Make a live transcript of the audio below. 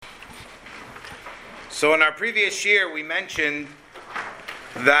So in our previous year, we mentioned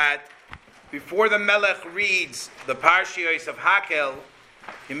that before the Melech reads the Parshios of Hakhel,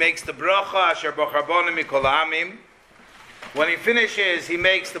 he makes the Bracha Asher Bocharbonim Mikol Amim. When he finishes, he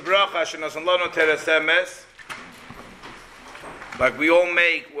makes the Bracha Asher Nosan Lono Teres Emes, like we all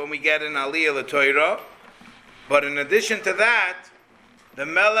make when we get an Aliyah L'Torah. But in addition to that, the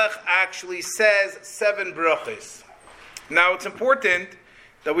Melech actually says 7 brachos. Now it's important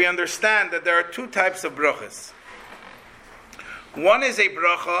that we understand that there are 2 types of brachos. One is a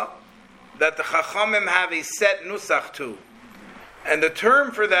bracha that the Chachamim have a set nusach to. And the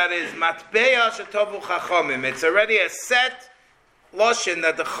term for that is Matbeya Shetovu Chachamim. It's already a set lashon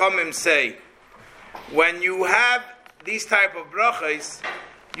that the Chachamim say. When you have these type of brachos,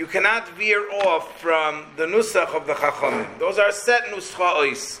 you cannot veer off from the nusach of the Chachamim. Those are set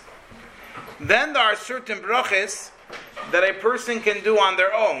nuscha'os. Then there are certain brachos that a person can do on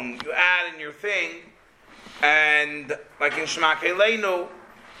their own. You add in your thing, and like in Shema Keleinu,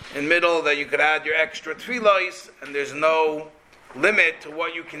 in middle that you could add your extra tefillos, and there's no limit to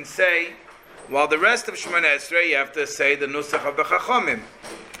what you can say. While the rest of Shemoneh Esrei, you have to say the nusach of the Chachamim.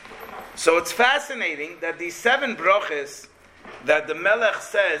 So it's fascinating that these 7 brachos that the Melech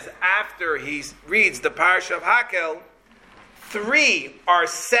says after he reads the Parsha of Hakhel, 3 are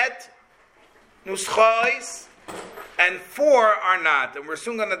set nuschais, and 4 are not. And we're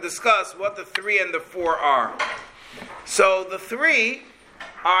soon going to discuss what the 3 and the 4 are. So the 3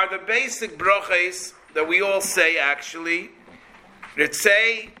 are the basic brachos that we all say actually.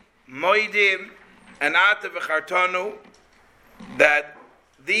 Ritzei, Moedim, and Ata v'Chartanu, that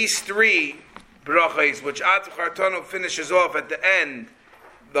these 3 brachos, which Ata v'Chartanu finishes off at the end,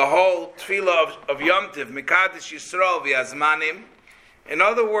 the whole tefillah of Yom Tiv, Mikadosh Yisrael v'Azmanim. In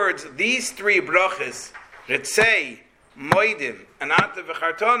other words, these 3 brachos, Ritzei, Moedim, and Ata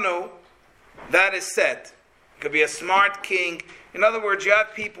v'Chartanu, that is set. It could be a smart king. In other words, you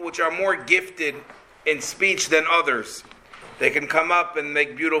have people which are more gifted in speech than others. They can come up and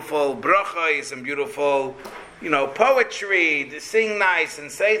make beautiful brachos and beautiful, poetry, to sing nice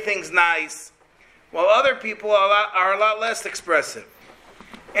and say things nice, while other people are a lot less expressive.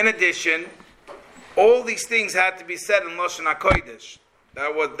 In addition, all these things had to be said in Lashon HaKodesh.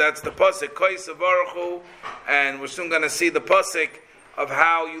 That's the pasuk, Kois Baruch Hu, and we're soon going to see the pasuk of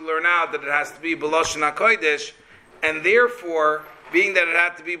how you learn out that it has to be B'Lashon HaKodesh, and therefore, being that it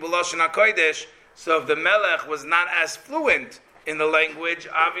had to be B'Lashon HaKodesh, so if the Melech was not as fluent in the language,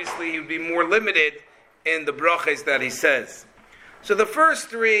 obviously he would be more limited in the brachos that he says. So the first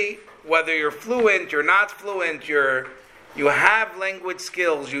 3, whether you're fluent, you're not fluent, you have language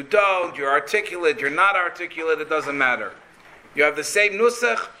skills, you don't, you're articulate, you're not articulate, it doesn't matter. You have the same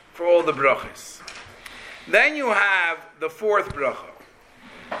nusach for all the brachos. Then you have the 4th bracha.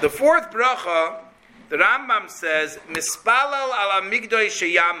 The 4th bracha, the Rambam says, Mispalal ala migdoi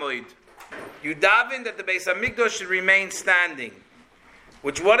sheyamoid. You daven that the Beis HaMikdash should remain standing.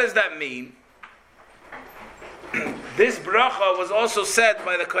 Which, what does that mean? This bracha was also said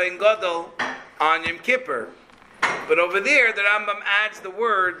by the Kohen Gadol on Yom Kippur. But over there, the Rambam adds the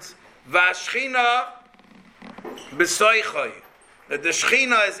words, Vashchina b'soichoi, that the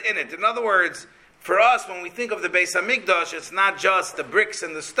Shechina is in it. In other words, for us, when we think of the Beis HaMikdash, it's not just the bricks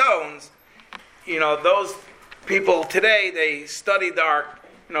and the stones. Those people today, they study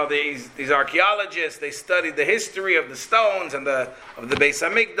these archaeologists, they studied the history of the stones and of the Beis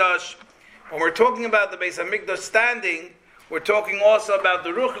HaMikdash. When we're talking about the Beis HaMikdash standing, we're talking also about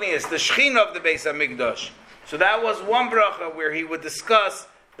the Ruchnius, the Shechina of the Beis HaMikdash. So that was one bracha where he would discuss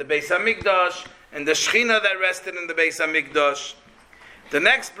the Beis HaMikdash and the Shechina that rested in the Beis HaMikdash. The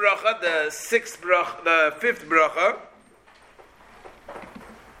next bracha, the 5th bracha,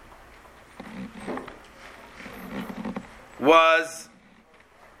 was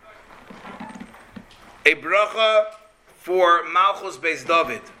a bracha for Malchus Beis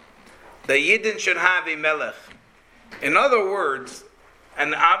David. The Yidden should have a melech. In other words,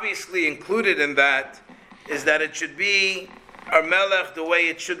 and obviously included in that, is that it should be a melech the way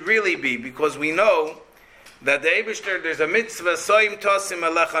it should really be, because we know that the Eibishter, there's a mitzvah, soim tosim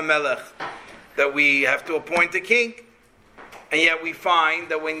alecha melech, that we have to appoint a king. And yet we find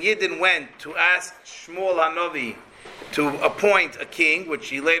that when Yidden went to ask Shmuel HaNovi to appoint a king, which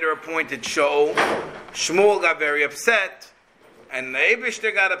he later appointed Shaul, Shmuel got very upset, and the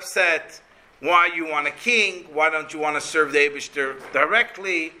Eibishter got upset. Why you want a king? Why don't you want to serve the Eibishter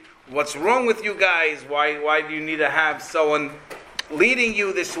directly? What's wrong with you guys? Why do you need to have someone leading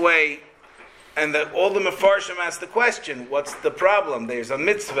you this way? And all the Mefarshim ask the question, what's the problem? There's a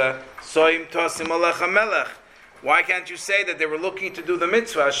mitzvah, soim tosim alecha melech. Why can't you say that they were looking to do the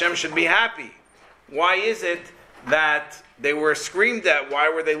mitzvah? Hashem should be happy. why is it that they were screamed at? Why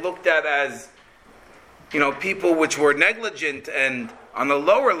were they looked at as, people which were negligent and on a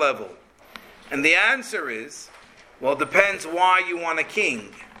lower level? And the answer is, well, it depends why you want a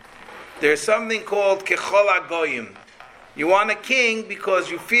king. There's something called kechol hagoyim. You want a king because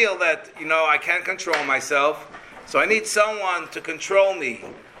you feel that, I can't control myself, so I need someone to control me.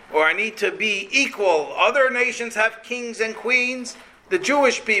 Or I need to be equal. Other nations have kings and queens. The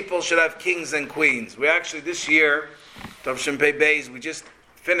Jewish people should have kings and queens. We actually, this year, Tavshin Pei Beis, we just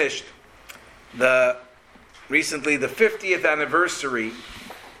finished recently the 50th anniversary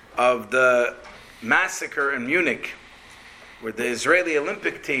of the massacre in Munich, where the Israeli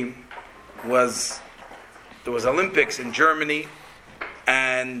Olympic team there was Olympics in Germany,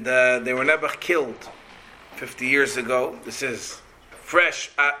 and they were never killed 50 years ago. This is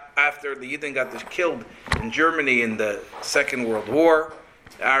fresh after the Yidden got killed in Germany in the Second World War.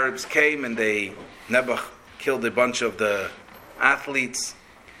 The Arabs came and they never killed a bunch of the athletes.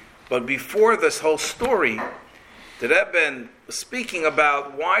 But before this whole story, the Rebbe was speaking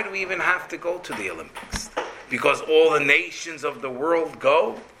about why do we even have to go to the Olympics? Because all the nations of the world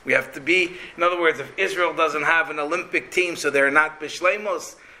go? We have to be, in other words, if Israel doesn't have an Olympic team, so they're not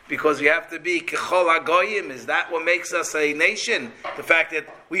Bishlemos, because we have to be Kechol HaGoyim. Is that what makes us a nation? The fact that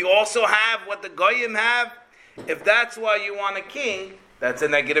we also have what the Goyim have? If that's why you want a king, that's a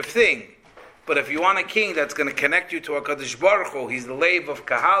negative thing. But if you want a king that's going to connect you to HaKadosh Baruch Hu, he's the Lev of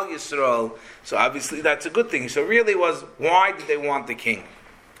Kahal Yisrael, so obviously that's a good thing. So really was, why did they want the king?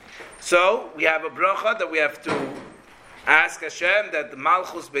 So we have a bracha that we have to ask Hashem that the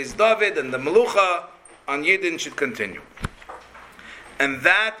Malchus Beis David and the Melucha on Yidden should continue. And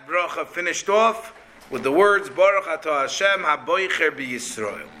that bracha finished off with the words Baruch Atah Hashem HaBoicher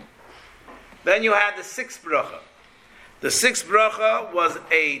BeYisrael. Then you had the sixth bracha. The sixth bracha was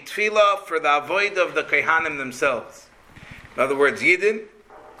a tefillah for the avoid of the Kohanim themselves. In other words, Yidden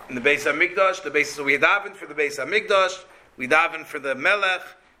in the Beis HaMikdash, so we daven for the Beis HaMikdash, we daven for the Melech,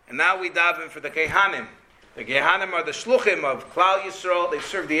 and now we daven for the Kohanim. The Kohanim are the shluchim of Klal Yisrael. They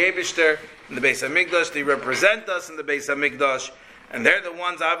serve the Eibishter in the Beis HaMikdash. They represent us in the Beis HaMikdash. And they're the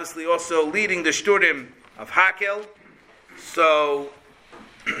ones obviously also leading the shturim of Hakhel. So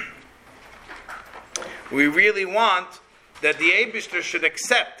we really want that the Eibishter should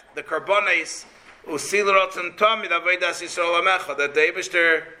accept the karbones usil rotzen tamid avodas Yisrael amecha. That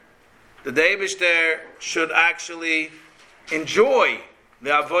the Eibishter should actually enjoy the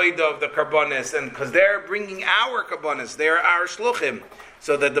avodah of the karbones, and because they're bringing our karbones, they're our shluchim,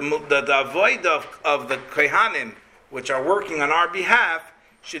 so that the avodah of the kohanim, which are working on our behalf,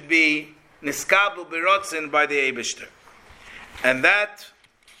 should be niskabel birotzen by the Eibishter. And that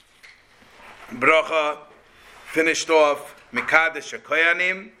bracha finished off Mikadesh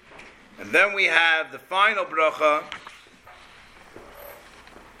HaKoyanim. And then we have the final bracha,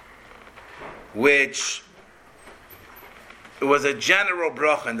 which was a general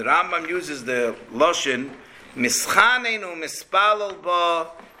bracha. And the Rambam uses the Loshen, Mischanenu mispalel ba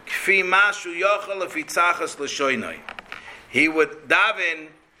kfi mashu yochel afitzachas l'shoinoi. He would daven,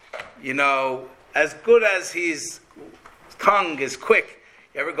 as good as his tongue is quick.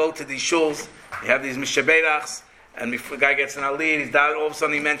 You ever go to these shuls, you have these mishaberachs, and before the guy gets an alid, he's down, all of a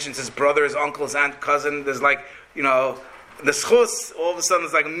sudden he mentions his brother, his uncle, his aunt, cousin. There's the schus, all of a sudden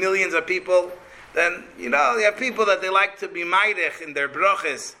there's like millions of people. Then, you have people that they like to be maidech in their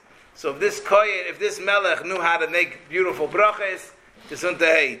brachos. So if this melech knew how to make beautiful brachos, it's unto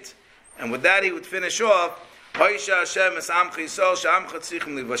hate. And with that he would finish off, Hoisha Hashem es amchi yisol, she'amcha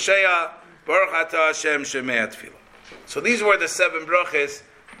tzichim livasheya, Baruch atah Hashem shemei atfilah. So these were the 7 brachos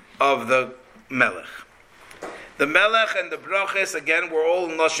of the melech. The melech and the brachos, again, were all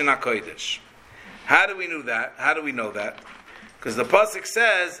in Lashon HaKodesh. How do we know that? Because the pasuk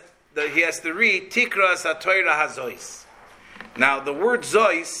says that he has to read Tikras HaTorah HaZois. Now, the word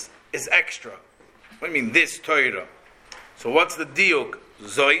Zois is extra. What do you mean, this Torah? So what's the diuk?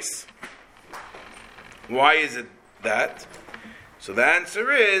 Zois. Why is it that? So the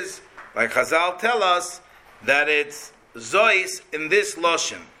answer is, like Chazal tell us, that it's Zois in this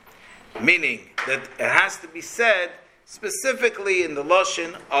Lashon. Meaning that it has to be said specifically in the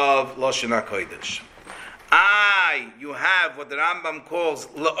Lashon of Lashon HaKodesh. You have what the Rambam calls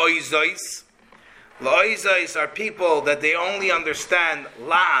La'oizois. La'oizois are people that they only understand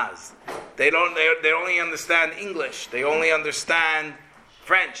laws. They only understand English. They only understand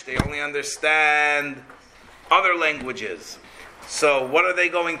French. They only understand other languages. So what are they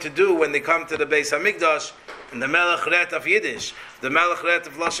going to do when they come to the Beis HaMikdash and the Melech Ret of Yiddish, the Melech Ret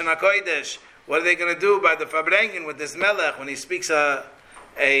of Lashon HaKodesh? What are they going to do by the Fabrengen with this Melech when he speaks a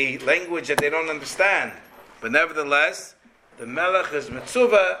a language that they don't understand. But nevertheless, the Melech is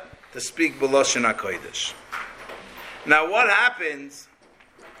mitzvah to speak B'Lashon HaKodesh. Now what happens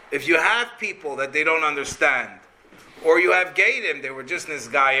if you have people that they don't understand? Or you have Gadim, they were just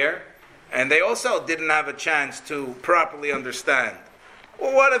Nisgayer, and they also didn't have a chance to properly understand.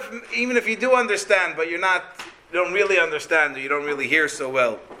 Well, what if, even if you do understand, but you don't really understand, or you don't really hear so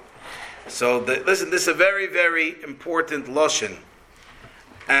well? So, listen, this is a very, very important Lashon.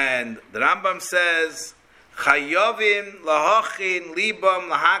 And the Rambam says, Chayovim lahachin libam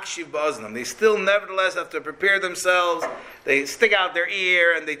lahakshiv ba'oznam. They still nevertheless have to prepare themselves. They stick out their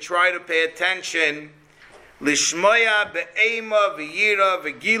ear and they try to pay attention. Lishmoya be'ema v'yira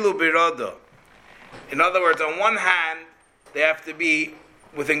v'gilu b'rodo. In other words, on one hand, they have to be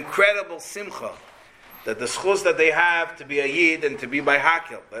with incredible simcha, that the schus that they have to be a yid and to be by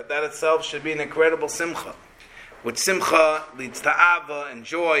Hakhel, that itself should be an incredible simcha. Which simcha leads to ava and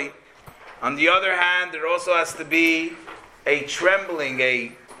joy. On the other hand, there also has to be a trembling,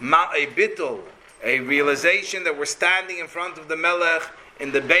 a bittul, a realization that we're standing in front of the Melech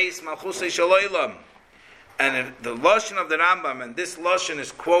in the base Malchusei Shaloilam. And the Lashon of the Rambam, and this Lashon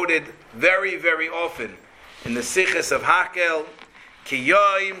is quoted very, very often in the Siches of Hakhel, Ki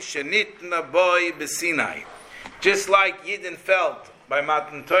yoim shenitna boi b'Sinai. Just like Yidden felt by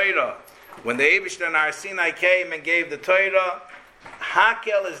Matan Torah, when the Eibishter and Har Sinai came and gave the Torah,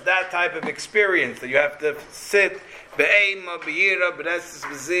 Hakhel is that type of experience that you have to sit be'ema, be'ira, b'resis,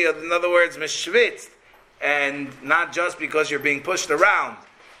 b'ziyah, in other words, meshvitz, and not just because you're being pushed around,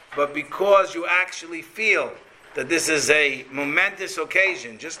 but because you actually feel that this is a momentous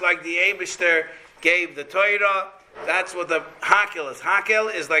occasion. Just like the Eibishter gave the Torah, that's what the Hakhel is.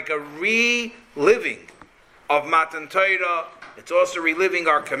 Hakhel is like a reliving of Matan Torah. It's also reliving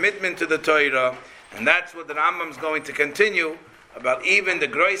our commitment to the Torah, and that's what the Rambam is going to continue about. Even the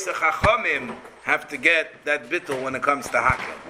Groise Chachamim have to get that bittul when it comes to Hakhel.